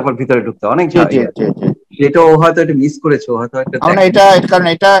করে তারপর ভিতরে ঢুকতে হয়। অনেক জি জি জি জি, এটা ও হয়তো এটা মিস করেছে, ও হয়তো এটা আমরা এটা, কারণ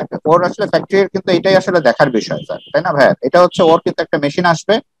এটা ওর আসলে ফ্যাক্টরির কিন্তু এটাই আসলে দেখার বিষয় স্যার, তাই না ভাই? এটা হচ্ছে ওর কিন্তু একটা মেশিন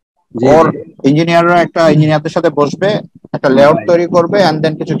আসবে, ওর ইঞ্জিনিয়াররা একটা ইঞ্জিনিয়ারদের সাথে বসবে, একটা লেআউট তৈরি করবে, এন্ড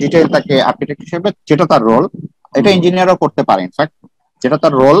দেন কিছু ডিটেইল তাকে আর্কিটেক্ট হিসেবে, যেটা তার রোল, এটা ইঞ্জিনিয়ারও করতে পারে ইনফ্যাক্ট। যেটা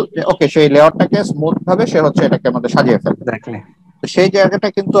তার রোল, যে ওকে সেই লেয়ারটাকে স্মুথ ভাবে সে হচ্ছে এটাকে আমাদের সাজিয়ে ফেলবে। এক্স্যাক্টলি। তো সেই জায়গাটা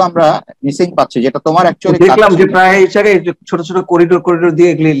কিন্তু আমরা মিসিং পাচ্ছি, যেটা তোমার অ্যাকচুয়ালি দেখলাম যে প্রায় এই জায়গায় ছোট ছোট করিডোর দিয়ে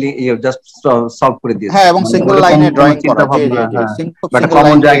এগুলি জাস্ট সলভ করে দিয়েছে। হ্যাঁ, এবং সিঙ্গেল লাইনে ড্রয়িং করা, চিন্তা জি ভাবনা, জি জি, খুব বাট সিঙ্গেল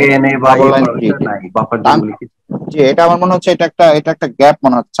কমন লাইন দিয়ে জায়গায় এনে বা ডাবল লাইন, জি জি নাই বাফার যেগুলি কিছু। জি, এটা আমার মনে হচ্ছে এটা একটা গ্যাপ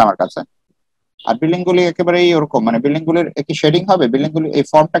মনে হচ্ছে আমার কাছে। আর বিল্ডিং গুলি একেবারেই ওরকম, মানে বিল্ডিং গুলির কি শেডিং হবে, বিল্ডিং গুলি এই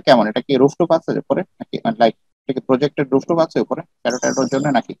ফর্মটা কেমন, এটা কি রুফটপ আছে উপরে নাকি, লাইক এটা কি প্রজেক্টেড রুফটপ আছে উপরে ক্যারোটার জন্য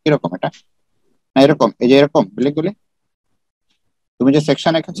নাকি কিরকম এটা, না এরকম এই যে এরকম বিল্ডিং গুলি? তুমি যে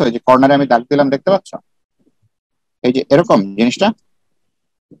সেকশন এঁকেছো, এই যে কর্নারে আমি দাগ দিলাম দেখতে পাচ্ছ, এই যে এরকম জিনিসটা,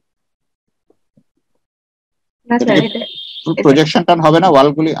 না এটা স্যার, কি প্রজেকশন টান হবে না?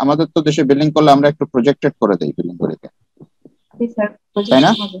 ওয়ালগুলি আমাদের তো দেশে বিল্ডিং করলে আমরা একটু প্রজেক্টেড করে দেই বিল্ডিং গুলিকে, তাই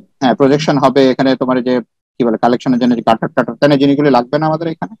না? হ্যাঁ, প্রজেকশন হবে এখানে, তোমার যে কি বলে কালেকশনের জন্য যে কাটার টাটার তাই না, জিনিসগুলি লাগবে না আমাদের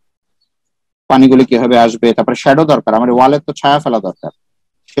এখানে? পানিগুলি কিভাবে আসবে, তারপরে শ্যাডো দরকার, আমাদের ওয়ালের তো ছায়া ফেলা দরকার,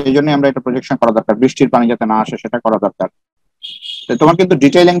 সেই জন্য আমরা এটা প্রজেকশন করা দরকার, বৃষ্টির পানি যাতে না আসে সেটা করা দরকার। তো তোমার কিন্তু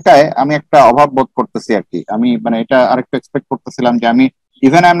ডিটেইলিংটায় আমি একটা অভাব বোধ করতেছি আর কি, আমি মানে এটা আরেকটু এক্সপেক্ট করতেছিলাম যে আমি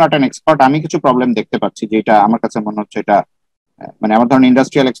even I am not an expert, আমি কিছু প্রবলেম দেখতে পাচ্ছি, যে এটা আমার কাছে মনে হচ্ছে এটা মানে আমার ধরনের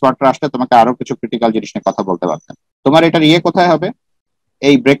ইন্ডাস্ট্রিয়াল এক্সপার্টরা আসলে তোমাকে আরো কিছু ক্রিটিক্যাল জিনিস নিয়ে কথা বলতে পারতেন। তোমার এটার কোথায় হবে,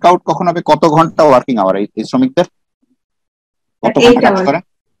 এই ব্রেকআউট কখন হবে, কত ঘন্টা ওয়ার্কিং আওয়ার এই শ্রমিকদের, কত ঘন্টা কাজ করে?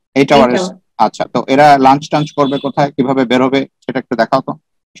 8 আওয়ার্স। আচ্ছা, তো এরা লাঞ্চ টাঞ্চ করবে কোথায়, কিভাবে বের হবে সেটা একটু দেখাও তো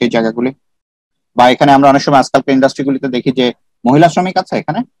সেই জায়গাগুলি। বা এখানে আমরা অনেক সময় আজকালকার ইন্ডাস্ট্রিগুলিতে দেখি যে মহিলা শ্রমিক আছে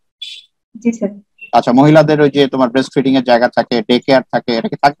এখানে। জি স্যার। আচ্ছা, মহিলাদের ওই যে তোমার ব্রেস্ট ফিডিং এর জায়গা থাকে, ডে কেয়ার থাকে, এটা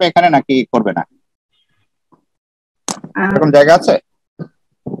কি থাকবে এখানে নাকি করবে না, এরকম জায়গা আছে?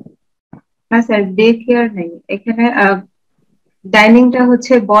 না স্যার, ডে কেয়ার নেই এখানে। ডাইনিংটা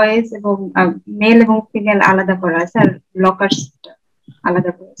হচ্ছে বয়েজ এবং মেল এবং ফিমেল আলাদা করা, স্যার লকার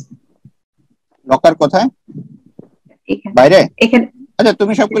আলাদা করা। লকার কোথায়, এখানে বাইরে? এখানে আচ্ছা,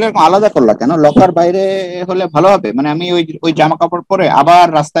 তুমি সবগুলো এরকম আলাদা করলা কেন? লকার বাইরে হলে ভালো হবে, মানে আমি ওই জামা কাপড় পরে আবার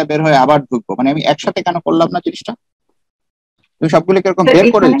রাস্তায় বের হয়ে আবার ঢুকবো, মানে আমি একসাথে কেন করলাম না জিনিসটা? তুমি সবগুলো এরকম বের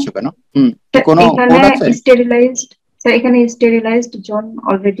করে দিচ্ছ কেন? কোনো কোড আছে? স্টেরিলাইজড স্যার, এখানে স্টেরিলাইজড জোন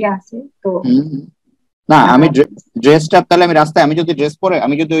অলরেডি আছে তো। না, আমি ড্রেসটা তাহলে আমি রাস্তায়, আমি যদি ড্রেস পরে,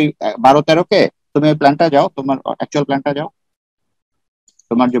 আমি যদি ওই 12-13 কে, তুমি ওই প্ল্যানটা যাও, তোমার অ্যাকচুয়াল প্ল্যানটা যাও,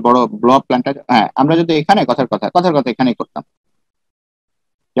 তোমার যে বড় ব্লক প্ল্যানটা, হ্যাঁ আমরা যদি এখানে কথার কথা এখানেই করতাম,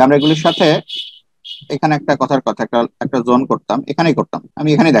 যে আমরা এগুলির সাথে এখানে একটা কথার কথা একটা জোন করতাম, এখানেই করতাম, আমি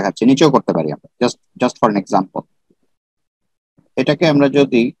এখানেই দেখাচ্ছি, নিচেও করতে পারি আমরা, জাস্ট ফর এন এক্সাম্পল। এটাকে আমরা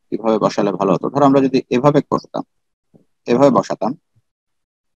যদি কিভাবে বসালে ভালো হতো, ধরো আমরা যদি এভাবে করতাম, এভাবে বসাতাম,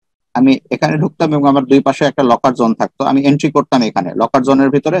 আমি এখানে ঢুকতাম এবং আমার দুই পাশে একটা লকার জোন থাকতো, আমি এন্ট্রি করতাম এখানে লকার জোনের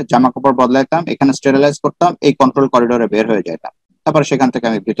ভিতরে, জামা কাপড় বদলাইতাম, এখানে স্টেরিলাইজ করতাম, এই কন্ট্রোল করিডোরে বের হয়ে যেতাম, তারপর সেখান থেকে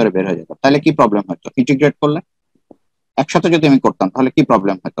আমি ভিতরে বের হয়ে যেতাম। তাহলে কি প্রবলেম হতো ইন্টিগ্রেট করলে? একসাথে যদি আমি করতাম তাহলে কি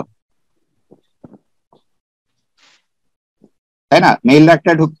প্রবলেম হতো, তাই না? মেইলরা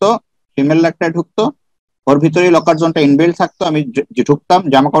একটা ঢুকতো, ফিমেলরা একটা ঢুকতো, ওর ভিতরেই লকার জোনটা ইনবিল্ড থাকতো, আমি যে ঢুকতাম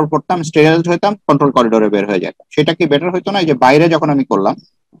জামা কাপড় পরতাম, স্টেরিলাইজড হইতাম, কন্ট্রোল করিডোরে বের হয়ে যেতাম। সেটা কি বেটার হইতো না? যে বাইরে যখন আমি করলাম,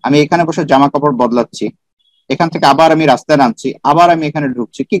 আমি এখানে বসে জামা কাপড় বদলাচ্ছি, এখান থেকে আবার আমি রাস্তায় নামছি, আবার আমি এখানে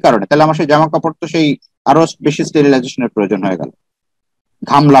ঢুকছি, কি কারণে? তাহলে আমার সেই জামা কাপড় তো সেই আরো বেশি স্টেরিলাইজেশনের প্রয়োজন হয়ে গেল,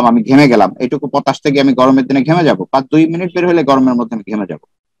 ঘামলাম, আমি ঘেমে গেলাম, এইটুকু পথ আসতে গিয়ে আমি গরমের দিনে ঘেমে যাবো, 5-2 মিনিট বের হলে গরমের মধ্যে আমি ঘেমে যাবো,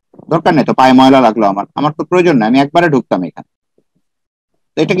 দরকার নেই তো, পায়ে ময়লা লাগলো, আমার তো প্রয়োজন নাই, আমি একবারে ঢুকতাম এখানে।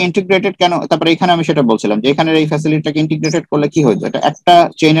 এটাকে ইন্টিগ্রেটেড কেন? তারপরে এখানে আমি সেটা বলছিলাম যে এখানে এই ফ্যাসিলিটিটাকে ইন্টিগ্রেটেড করলে কি হইতো, এটা একটা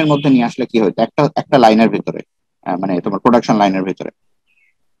চেইনের মধ্যে নিয়ে আসলে কি হইতো, একটা লাইনের ভিতরে, মানে তোমার প্রোডাকশন লাইনের ভিতরে।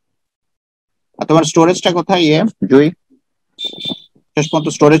 আর তোমার স্টোরেজটা কোথায় জুই? শেষ পর্যন্ত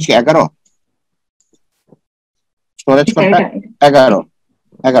স্টোরেজ কি 11? স্টোরেজ কোনটা? 11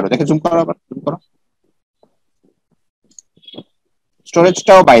 দেখে জুম করো, আবার জুম করো।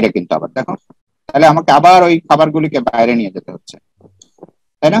 স্টোরেজটাও বাইরে কিন্তু, আবার দেখো, তাহলে আমাকে আবার ওই খাবারগুলিকে বাইরে নিয়ে যেতে হচ্ছে,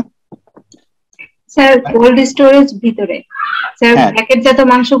 তাই না? স্যার কোল্ড স্টোরেজ ভিতরে, স্যার হ্যাঁ, প্যাকেটজাত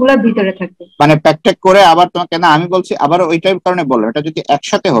মাংসগুলো ভিতরে থাকবে, মানে প্যাক করে আবার তোমাকে, না আমি বলছি আবার ওইটার কারণে বললাম, এটা যদি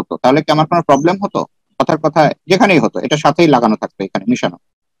একসাথে হতো তাহলে কি আমার কোনো প্রবলেম হতো? কথার কথা যেখানেই হতো এটা সাথেই লাগানো থাকতো, এখানে মিশানো,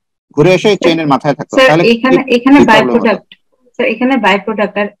 ঘুরে এসে চেইনের মাথায় থাকতো, স্যার তাহলে এখানে কি বাই প্রবলেম হতো? প্রোডাক্ট, স্যার এখানে বাই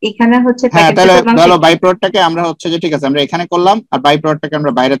প্রোডাক্ট, আর এখানে হচ্ছে হ্যাঁ, তাহলে প্যাকেটজাত মাংস। ভালো, বাই প্রোডাক্টটাকে আমরা হচ্ছে যে ঠিক আছে আমরা এখানে করলাম, আর বাই প্রোডাক্টটাকে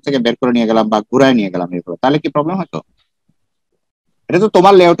আমরা বাইরের থেকে বের করে নিয়ে গেলাম বা ঘুরায় নিয়ে গেলাম, এগুলো তাহলে কি প্রবলেম হতো? এটা তো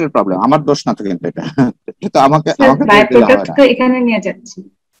তোমার লেআউটের প্রবলেম, আমার দোষ না তো, কিন্তু এটা তো আমাকে বাই দোষ দিলে প্রোডাক্ট হবে না। তো এখানে নিয়ে যাচ্ছি,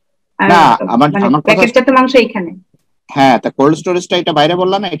 আর না, আমার মানে আমার কথা, প্যাকেটজাত মাংস এখানে। হ্যাঁ, তা কোল্ড স্টোরেজটা এটা বাইরে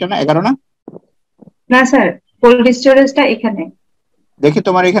বললাম না, এটা না 11 না? না স্যার, কোল্ড স্টোরেজটা এখানে। দেখি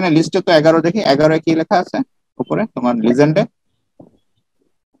তোমার এখানে লিস্টে তো 11, দেখি 11 কি লেখা আছে উপরে তোমার লিজেন্ডে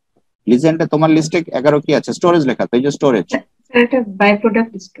তোমার লিস্টে 11 কি আছে? স্টোরেজ লেখা, তো এই যে স্টোরেজ। এটা by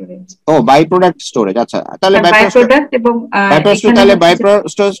product storage. O by product storage, আচ্ছা তাহলে বাই প্রোডাক্ট এবং তাহলে বাই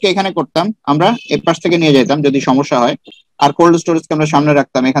স্টোরেজ কে এখানে করতাম আমরা, এই পাশ থেকে নিয়ে যেতাম যদি সমস্যা হয়, আর কোল্ড স্টোরেজ কে আমরা সামনে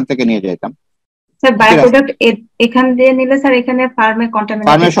রাখতাম, এখান থেকে নিয়ে যেতাম। স্যার বাই প্রোডাক্ট এখান দিয়ে নিলে স্যার এখানে ফার্মে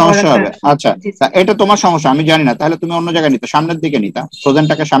কন্টামিনেটেড সমস্যা হবে। আচ্ছা এটা তোমার সমস্যা, আমি জানি না, তাহলে তুমি অন্য জায়গায় নিতে, সামনের দিকে নিতা,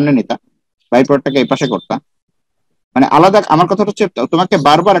 ফ্রোজেনটাকে সামনে নিতা, বাই প্রোডাক্টটাকে এই পাশে করতাম। মানে আলাদা, আমার কথা হচ্ছে তোমাকে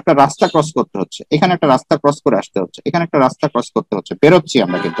বারবার একটা রাস্তা ক্রস করতে হচ্ছে, এখানে একটা রাস্তা ক্রস করে আসতে হচ্ছে, এখানে একটা রাস্তা ক্রস করতে হচ্ছে, বেরোচ্ছি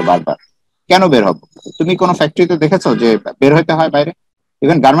আমরা কিন্তু বারবার। কেন বের হবো? তুমি কোনো ফ্যাক্টরিতে দেখেছো যে বের হইতে হয় বাইরে?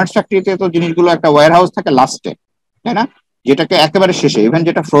 ইভেন গার্মেন্টস ফ্যাক্টরিতে তো জিনিসগুলো একটা ওয়্যার হাউস থাকে লাস্টে, তাই না, যেটাকে একেবারে শেষে, ইভেন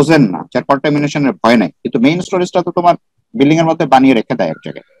যেটা ফ্রোজেন না, যার কন্টামিনেশনের ভয় নাই, কিন্তু মেইন স্টোরেজটা তো তোমার বিল্ডিং এর মধ্যে বানিয়ে রেখে দেয় এক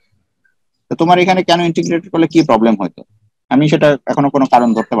জায়গায়। তো তোমার এখানে কেন ইন্টিগ্রেটেড করলে কি প্রবলেম হইতো? আমি সেটা এখনো কোনো কারণ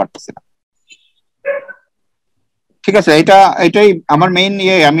ধরতে পারতেছি না। ঠিক আছে, এটাই আমার মেইন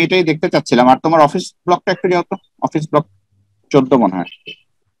ইয়ে, আমি এটাই দেখতে চাচ্ছিলাম। আর তোমার অফিস ব্লকটা একটু যাও তো, অফিস ব্লক 14 মনে হয়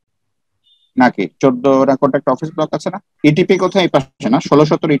নাকি 14 না, কোনটা একটা অফিস ব্লক আছে না? ইটিপি কোথায়? এই পাশে না,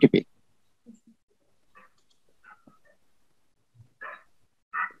 16-17 ইটিপি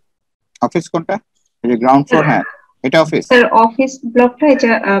অফিস কোনটা? এই যে গ্রাউন্ড ফ্লোর, হ্যাঁ এটা অফিস। স্যার অফিস ব্লকটা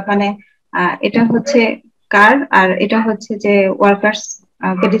এটা মানে এটা হচ্ছে কার, আর এটা হচ্ছে যে ওয়ার্কার্স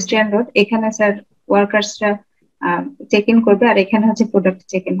পেডিস্ট্রিয়ান রোড। এখানে স্যার ওয়ার্কার্সরা চেক ইন করবে, আর এখানে হচ্ছে প্রোডাক্ট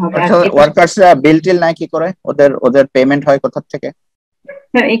চেক ইন হবে। আর ওয়ার্কার্সরা বিল টিল নাই কি করে? ওদের পেমেন্ট হয় কোথা থেকে?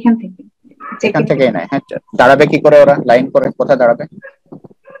 স্যার এখান থেকে এখান থেকেই নাই। হ্যাঁ, দাঁড়াবে কি করে ওরা? লাইন করে কোথায় দাঁড়াবে?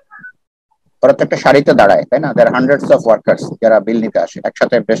 ওরা তো একটা সারিতে দাঁড়ায়, তাই না? দেয়ার হান্ড্রেডস অফ ওয়ার্কার্স যারা বিল নিতে আসে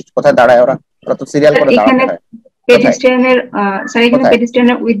একসাথে, বেস্ট কোথায় দাঁড়ায় ওরা? ওরা তো সিরিয়াল করে দাঁড়াতে হয়। পেডিস্ট্রিয়ানের স্যার এখানে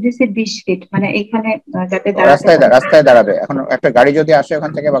পেডিস্ট্রিয়ানের উইথ দিস 20 ফিট, মানে এখানে যাতে রাস্তায় দাঁড়াবে। এখন একটা গাড়ি যদি আসে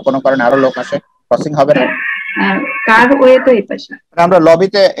ওখান থেকে, বা কোনো কারণে আরো লোক আসে, ক্রসিং হবে না? কার ওয়ে তো এই পাশে। আমরা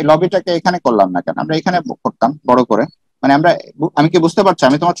লবিটাকে এখানে করলাম না কেন? আমরা এখানে করতাম বড় করে। মানে আমি কি বুঝতে পারছি?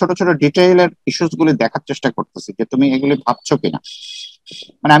 আমি তোমার ছোট ছোট ডিটেইলের ইস্যুস গুলি দেখার চেষ্টা করতেছি যে তুমি এগুলি ভাবছো কিনা।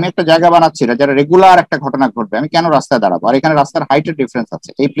 মানে আমি একটা জায়গা বানাচ্ছি না, যারা রেগুলার একটা ঘটনা ঘটবে, আমি কেন রাস্তায় দাঁড়াবো? আর এখানে রাস্তার হাইটের ডিফারেন্স আছে,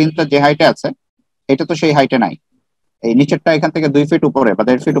 এই প্লিনটা যে হাইটে আছে এটা তো সেই হাইটে নাই, এই নিচেরটা এখান থেকে 2 ফিট উপরে বা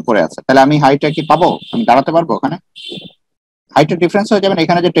 1.5 ফিট উপরে আছে, তাহলে আমি হাইটে কি পাবো? আমি দাঁড়াতে পারবো ওখানে? হাইটের ডিফারেন্স হয়ে যাবে।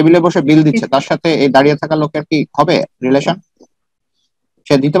 এখানে যে টেবিলে বসে বিল দিচ্ছে তার সাথে এই দাঁড়িয়ে থাকা লোকের কি হবে রিলেশন?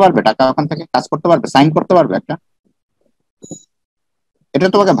 সে দিতে পারবে টাকা, ওখান থেকে কাজ করতে পারবে, সাইন করতে পারবে একটা? এটা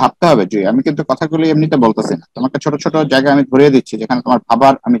তোমাকে ভাবতে হবে জুই। আমি কিন্তু কথাগুলি এমনিতে বলতেছি না, তোমাকে ছোট ছোট জায়গা আমি ধরিয়ে দিচ্ছি যেখানে তোমার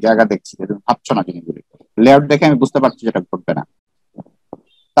ভাবার আমি জায়গা দেখছি যে তুমি ভাবছো না জিনিসগুলি। লেআউট দেখে আমি বুঝতে পারছি যেটা ঘটবে না।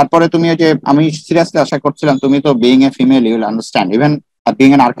 তারপরে তুমি যে, আমি সিরিয়াসলি আশা করছিলাম তুমি তো being a female you will understand, even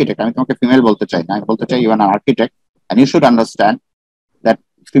being N architect, আমি তোমাকে ফিমেল বলতে চাই না, আমি বলতে চাই you R an architect and you should understand that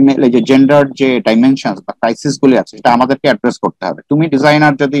female, এই যে জেন্ডার যে ডাইমেনশনস বা ক্রাইসিস গুলি আছে সেটা আমাদেরকে অ্যাড্রেস করতে হবে। তুমি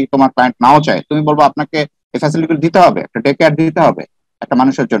ডিজাইনার, যদি তোমার ক্লায়েন্ট নাও চায়, তুমি বলবো আপনাকে এই ফ্যাসিলিটি দিতে হবে, একটা ডে কেয়ার দিতে হবে একটা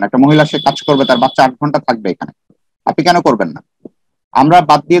মানুষের জন্য, একটা মহিলা সে কাজ করবে, তার বাচ্চা 8 ঘন্টা থাকবে এখানে, আপনি কেন করবেন না? আমরা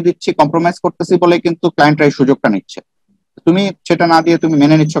বাদ দিয়ে দিচ্ছি, কম্প্রোমাইজ করতেছি বলে কিন্তু ক্লায়েন্টরা এই সুযোগটা নিচ্ছে। তুমি সেটা না দিয়ে তুমি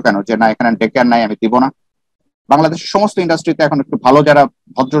মেনে নিচ্ছ কেন যে না এখানে ডে কেয়ার নাই, আমি দিব না? বাংলাদেশের সমস্ত ইন্ডাস্ট্রিতে এখন একটু ভালো যারা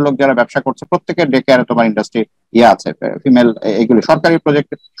ভদ্রলোক যারা ব্যবসা করছে প্রত্যেকের ডে কেয়ারে তোমার ইন্ডাস্ট্রি ইয়ে আছে, ফিমেল, এইগুলি সরকারি প্রজেক্ট,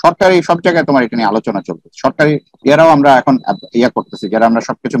 সরকারি সব জায়গায় তোমার এটা নিয়ে আলোচনা চলছে। সরকারি ইয়ারাও আমরা এখন ইয়া করতেছি, যারা আমরা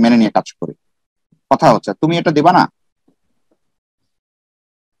সবকিছু মেনে নিয়ে কাজ করি। কথা হচ্ছে তুমি এটা দিবা না?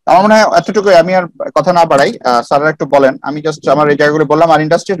 আমার মনে হয় এতটুকুই, আমি আর কথা না বাড়াই। স্যার একটু বলেন, আমি জাস্ট আমার এই জায়গাগুলো বললাম। আর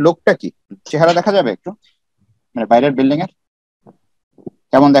ইন্ডাস্ট্রির লোকটা কি চেহারা দেখা যাবে একটু, মানে বাইরের বিল্ডিং এর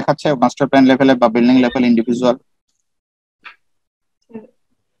কেমন দেখাচ্ছে, মাস্টার প্ল্যান লেভেলে বা বিল্ডিং লেভেল ইন্ডিভিজুয়াল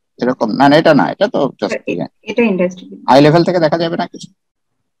এরকম? না এটা না, এটা তো জাস্ট এটা ইন্ডাস্ট্রি হাই লেভেল থেকে দেখা যাবে না কিছু?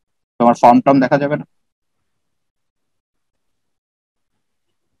 তোমার ফর্ম টর্ম দেখা যাবে না?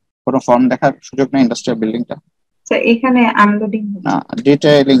 কোনো ফর্ম দেখার সুযোগ নেই ইন্ডাস্ট্রিয়াল বিল্ডিংটা? এখানে আনলোডিং না,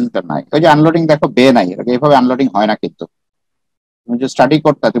 ডিটেইলিংটা নাই। ওই যে আনলোডিং দেখো, বে নাই, এইভাবে আনলোডিং হয় না কিন্তু। তুমি যে স্টাডি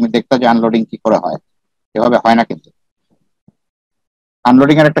করতে তুমি দেখতে যে আনলোডিং কি করে হয়, এভাবে হয় না কিন্তু।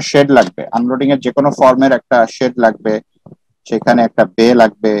 আনলোডিং এর একটা শেড লাগবে, আনলোডিং এর যে কোনো ফর্মের একটা শেড লাগবে, সেখানে একটা বে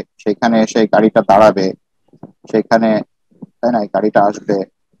লাগবে, সেখানে সেই গাড়িটা দাঁড়াবে, সেখানে, তাই না, এই গাড়িটা আসবে,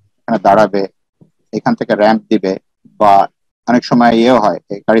 এখানে দাঁড়াবে, এখান থেকে র্যাম্প দিবে, বা অনেক সময় ইয়েও হয়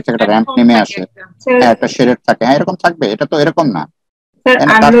এই গাড়ি থেকে একটা র্যাম্প নেমে আসে, হ্যাঁ একটা শেড থাকে, হ্যাঁ এরকম থাকবে। এটা তো এরকম না,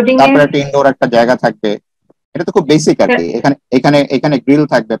 তারপরে একটা ইনডোর একটা জায়গা থাকবে। এটা তো খুব বেসিক আর কি। এখানে এখানে এখানে গ্রিল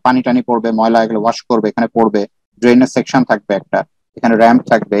থাকবে, পানি টানি পড়বে, ময়লা এগুলো ওয়াশ করবে, এখানে পড়বে, ড্রেনের সেকশন থাকবে একটা, এখানে র্যাম্প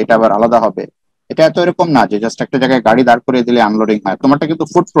থাকবে, এটা আবার আলাদা হবে। এটা এত এরকম না যে জাস্ট একটা জায়গায় গাড়ি দাঁড় করে দিলে আনলোডিং হয়। তোমারটা কিন্তু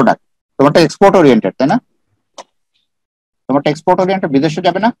ফুড প্রোডাক্ট, তোমারটা এক্সপোর্ট ওরিয়েন্টেড, তাই না? তোমারটা এক্সপোর্ট ওরিয়েন্টেড, বিদেশে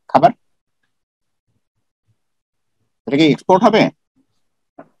যাবে না খাবার? এটা কি এক্সপোর্ট হবে?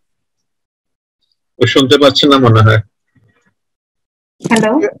 শুনতে পাচ্ছি না মনে হয়।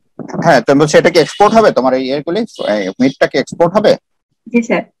 হ্যালো। হ্যাঁ, তুমি বলছো এটা কি এক্সপোর্ট হবে তোমার এই এগুলি মিটটা কি এক্সপোর্ট হবে? জি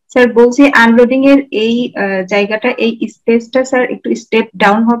স্যার। স্যার বলছি আনলোডিং এর এই জায়গাটা, এই স্পেসটা স্যার একটু স্টেপ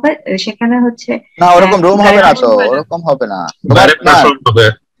ডাউন হবে, সেখানে হচ্ছে না ওরকম রুম হবে না তো, ওরকম হবে না তোমার, না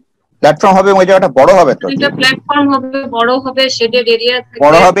প্ল্যাটফর্ম হবে, ওই জায়গাটা বড় হবে তো, এটা প্ল্যাটফর্ম হবে, বড় হবে, শেডেড এরিয়া থাকবে,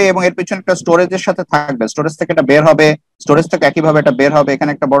 বড় হবে এবং এর পিছনে একটা স্টোরেজের সাথে থাকবে, স্টোরেজ থেকে এটা বের হবে, স্টোরেজ থেকে একইভাবে এটা বের হবে,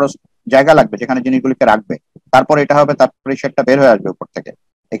 এখানে একটা বড় জায়গা লাগবে যেখানে জিনিসগুলিকে রাখবে, তারপর এটা হবে, তারপরে সেটা বের হয়ে আসবে উপর থেকে,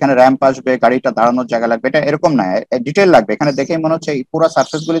 এখানে র্যাম্প আসবে, গাড়িটা দাঁড়ানোর জায়গা লাগবে, এটা এরকম না, ডিটেইল লাগবে, এখানে দেখেই মনে হচ্ছে এই পুরো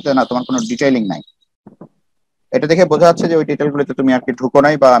সার্ফেস গুলিতে না তোমার কোনো ডিটেইলিং নাই, এটা দেখে বোঝা যাচ্ছে যে ওই ডিটেইল গুলিতে তুমি আর কি ঢুকো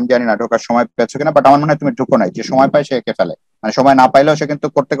নাই, বা আমি জানি না ঢোকার সময় পেয়েছো কিনা, বাট আমার মনে হয় তুমি ঢুকো নাই, যে সময় পায় সে এঁকে ফেলে, মানে সময় না পাইলেও সে কিন্তু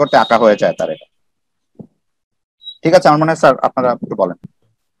করতে করতে আঁকা হয়ে যায় তার এটা। ঠিক আছে, আমার মনে হয় স্যার আপনারা একটু বলেন,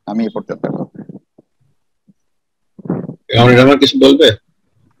 আমি এই পর্যন্ত। আমার কিছু বলবে?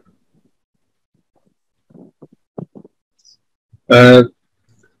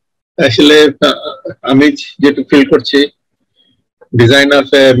 আসলে আমি যেটা ফিল করছি, design of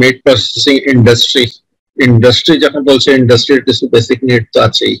meet processing industry যখন বলছে, ইন্ডাস্ট্রির কিছু বেসিক নিড তো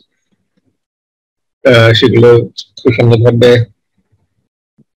আছেই, সেগুলো সুন্দরভাবে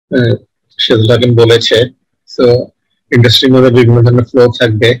সেগুলো বলেছে। তো ইন্ডাস্ট্রির মধ্যে বিভিন্ন ধরনের ফ্লো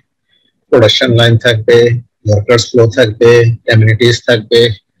থাকবে, প্রোডাকশন লাইন থাকবে, ওয়ার্কার্স ফ্লো থাকবে, কমিউনিটিস থাকবে,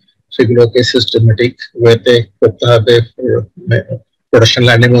 সেগুলোকে সিস্টেমেটিক ওয়েতে করতে হবে। প্রোডাকশন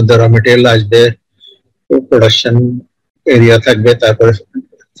লাইনের মধ্যে র মেটেরিয়াল আসবে, প্রোডাকশন এরিয়া থাকবে, তারপরে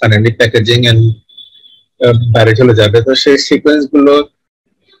ফাইনালি প্যাকেজিং এন্ড বাইরে চলে যাবে। তো সেই সিকোয়েন্স গুলো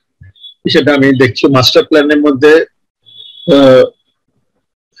সেটা আমি দেখছি মাস্টার প্ল্যানের মধ্যে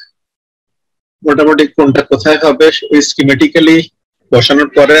মোটামুটি কোনটা কোথায় হবে স্কিমেটিক্যালি বসানোর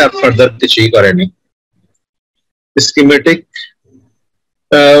পরে আর ফার্দার কিছুই করেনি। স্কিমেটিক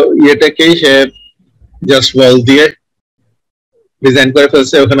ইয়েটাকেই সে জাস্ট ওয়াল দিয়ে ডিজাইন করে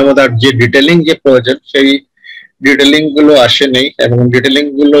ফেলছে, ওখানে মধ্যে আর যে ডিটেলিং যে প্রয়োজন সেই ডিটেলিং গুলো আসেনি, এবং ডিটেলিং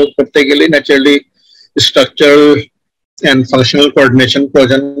গুলো করতে গেলে naturally structural and functional coordination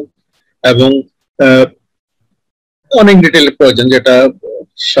প্রয়োজন, এবং অনেক ডিটেল প্রয়োজন, যেটা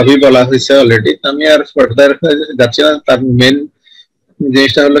সবই বলা হয়েছে অলরেডি, আমি আর ফার্দার যাচ্ছি না। তার মেন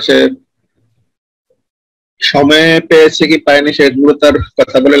জিনিসটা হলো সে সময় পেয়েছে কি পায়নি সেগুলো তার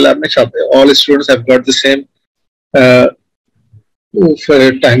কথা বলে লাভ নেই। সব all students have got the same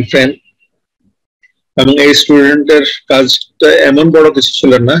time frame, এবং এই স্টুডেন্টের কাজটা এমন বড় কিছু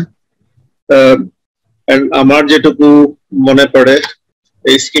ছিল না। আমার যেটুকু মনে পড়ে,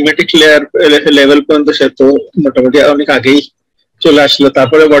 এই স্কিমেটিক লেভেল পর্যন্ত সে তো মোটামুটি অনেক আগেই চলে আসলো।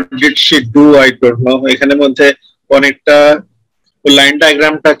 তারপরে what did she do I don't know. এখানে মধ্যে অনেকটা লাইন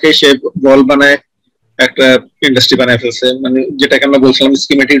ডায়াগ্রামটাকে সে বল বানায় একটা ইন্ডাস্ট্রি বানায় ফেলছে, মানে যেটাকে আমরা বলছিলাম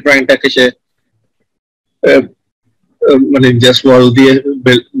স্কিমেটিক ড্রয়িংটাকে সে মানে জাস্ট ওয়াল দিয়ে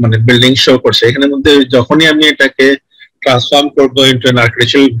মানে বিল্ডিং শো করছে। এখানে মধ্যে যখনই আমি এটাকে ট্রান্সফর্ম করবো ইনটু অ্যান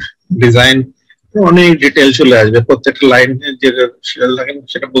আর্কিটেকচারাল ডিজাইন, অনেক ডিটেল চলে আসবে প্রত্যেকটা লাইন,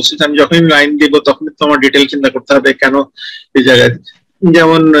 সেটা বলছি। আমি যখনই লাইন দিব তখন তোমার ডিটেল চিন্তা করতে হবে কেন এই জায়গায়,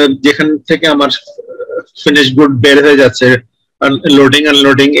 যেমন যেখান থেকে আমার ফিনিশ গুড বের হয়ে যাচ্ছে, লোডিং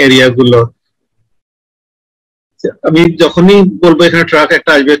আনলোডিং এরিয়া গুলো, আমি যখনই বলবো এখানে ট্রাক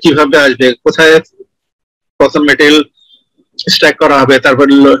একটা আসবে, কিভাবে আসবে, কোথায় প্রথম মেটেরিয়াল স্ট্যাক করা হবে, তারপর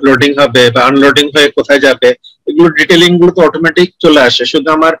লোডিং হবে বা আনলোডিং হয়ে কোথায় যাবে, এগুলো ডিটেলিং গুলো তো অটোমেটিক চলে আসে। শুধু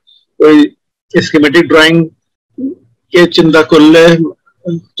আমার ওই স্কিমেটিক ড্রয়িং কে চিন্তা করলে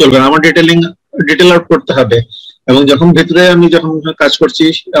চলবে না, আমার ডিটেল আউট করতে হবে। এবং যখন ভিতরে আমি যখন কাজ করছি,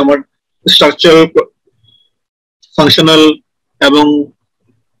 আমার স্ট্রাকচারাল, ফাংশনাল এবং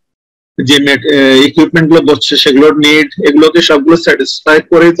যে ইকুইপমেন্ট গুলো বসছে সেগুলোর নিড, এগুলোকে সবগুলো স্যাটিসফাই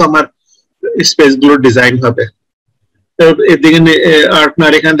করেই তো আমার স্পেস গুলো ডিজাইন হবে। এদিকে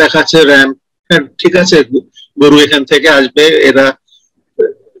আপনার এখানে দেখাচ্ছে র্যাম, ঠিক আছে, গরু এখান থেকে আসবে, এরা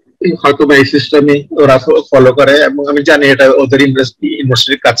হয়তো বা এই সিস্টেমে ওরা ফলো করে, এবং আমি জানি এটা ওদের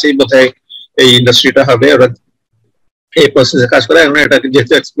ইন্ডাস্ট্রির কাছেই বোধহয় এই ইন্ডাস্ট্রিটা হবে, ওরা এই প্রসেসে কাজ করে। এখন এটা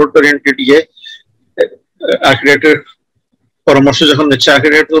যেহেতু এক্সপোর্ট ওরিয়েন্টেড ইয়ে, আর্কিটেক্টের পরামর্শ যখন নিচ্ছে,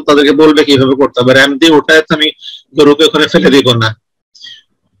 আর্কিটেক্ট তো তাদেরকে বলবে কিভাবে করতে হবে। র্যাম দিয়ে ওটায় আমি গরুকে ওখানে ফেলে দিব না,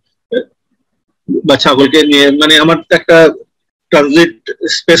 বা ছাগলকে নিয়ে, মানে আমার একটা ট্রানজিট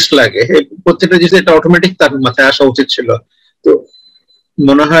স্পেস লাগে, প্রত্যেকটা জিনিস এটা অটোমেটিক তার মাথায় আসা উচিত ছিল। তো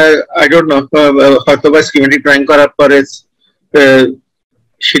মনে হয় আই ডোন্ট নো, হয়তো বা স্কিমেটিক ড্রয়িং করার পরে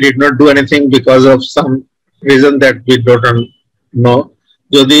she did not do anything because of some reason that we don't know.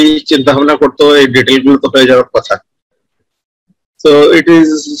 যদি চিন্তা ভাবনা করতো এই ডিটেল গুলো তো হয়ে যাওয়ার কথা। So it is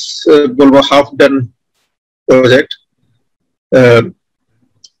বলবো half done project.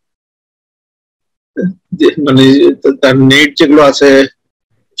 মানে তার নেট যেগুলো আছে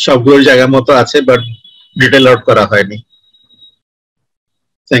সবগুলোর জায়গা মতো আছে, বাট ডিটেল আউট করা হয়নি।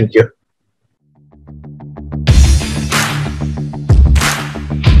 Thank you.